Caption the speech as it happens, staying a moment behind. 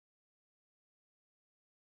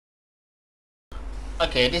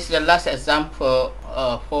Okay, this is the last example,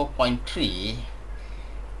 4.3.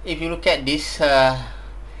 If you look at this,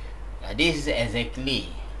 this is exactly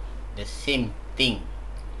the same thing.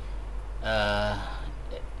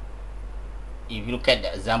 If you look at the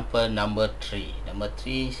example number 3,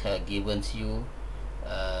 given you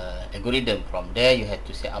algorithm. From there, you have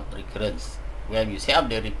to set up recurrence. When you set up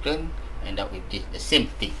the recurrence, end up with this, the same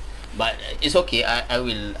thing. But it's okay. I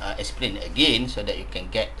will explain again so that you can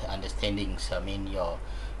get understandings. I mean,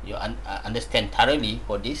 you understand thoroughly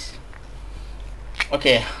for this.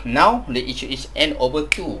 Okay, now the issue is n over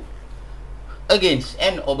 2. Against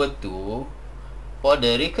n over 2, for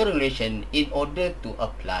the recurrent relation, in order to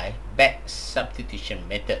apply back substitution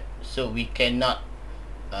method, so we cannot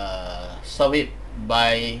solve it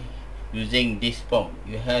by using this form.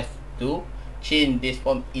 You have to change this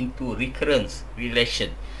form into recurrence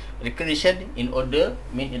relation. Recurrence in order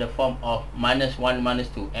mean in the form of -1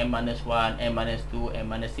 -2, m -1, m -2,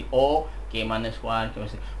 m -3, or k -1, k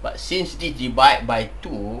 -2. But since this divide by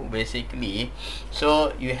 2 basically,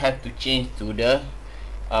 so you have to change to the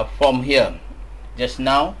form here just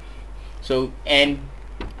now. So n,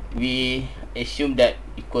 we assume that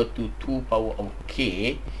equal to 2 power of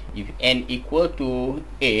k. If n equal to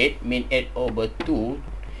 8, mean 8 over 2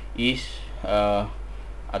 is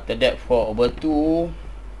after that 4 over 2,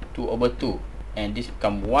 2 over 2, and this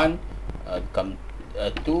become 1, become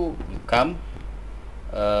 2, become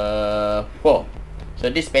 4.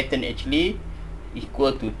 So this pattern actually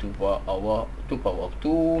equal to 2 power of 2, 2 power of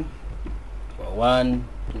 1,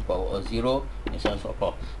 2 power of 0, and so on and so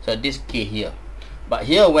forth. So this k here, but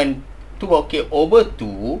here when 2 power k over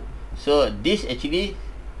 2, so this actually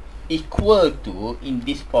equal to, in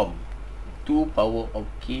this form, 2 power of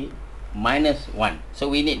k minus 1.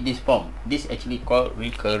 So we need this form. This actually called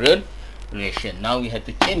recurrent relation. Now we have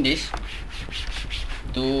to change this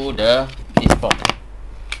to this form.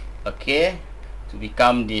 Okay, to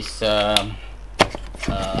become this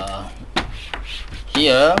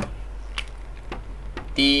here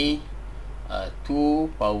t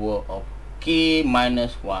 2 power of k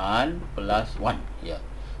minus 1 plus 1 here.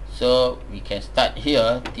 So we can start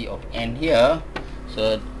here, t of n here.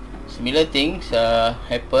 So similar things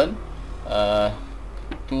happen.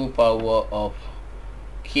 2 power of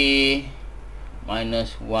k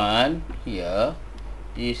minus 1 here.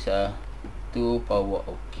 This 2 power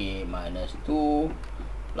of k minus 2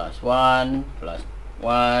 plus 1 plus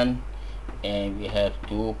 1, and we have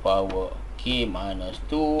 2 power of k minus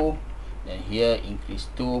 2. Then here increase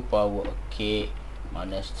 2 power of k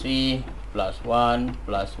minus 3 plus 1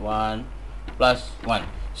 plus 1 plus 1.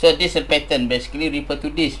 So this is a pattern, basically refer to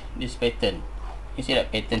this pattern. You see that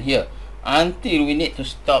pattern here until we need to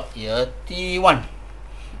stop here t1.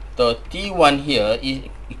 So t1 here is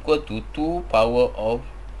equal to 2 power of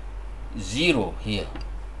 0 here.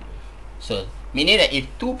 So meaning that if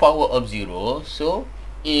 2 power of 0, so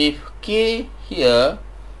if k here,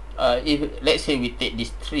 if let's say we take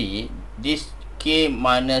this 3, this k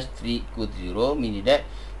minus 3 equal to 0, meaning that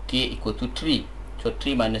k equal to 3. So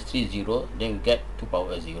 3 minus 3 is 0, then we get 2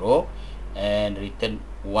 power 0 and return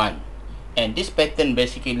 1. And this pattern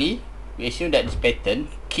basically, we assume that this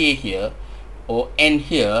pattern k here or n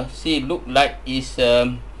here, see, look like is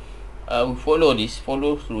we follow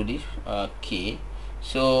through this k.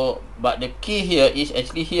 So but the k here is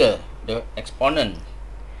actually here, the exponent.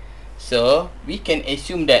 So we can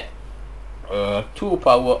assume that 2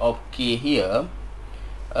 power of k here,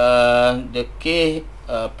 the k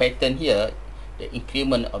pattern here, the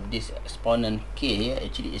increment of this exponent k here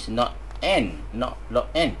actually is not n, not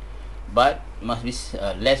log n, but must be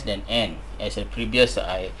less than n, as a previous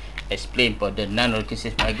I explained for the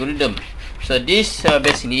non-recursive algorithm. So this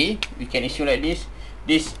basically we can assume like this.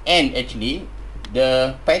 This n actually,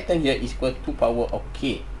 the pattern here is equal to 2 power of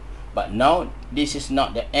k, but now this is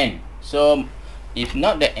not the n. So if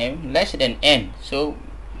not the n, less than n, so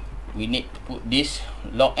we need to put this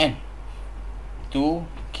log n,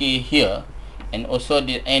 2k here, and also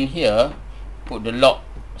the n here, put the log,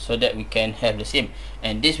 so that we can have the same.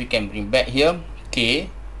 And this we can bring back here, k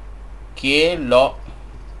log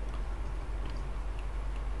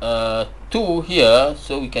 2 here,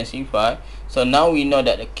 so we can simplify. So now we know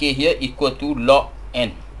that the k here equal to log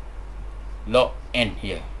n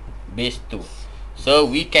here, base 2. So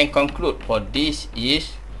we can conclude for this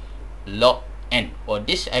is log n, or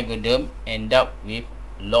this algorithm end up with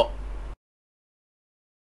log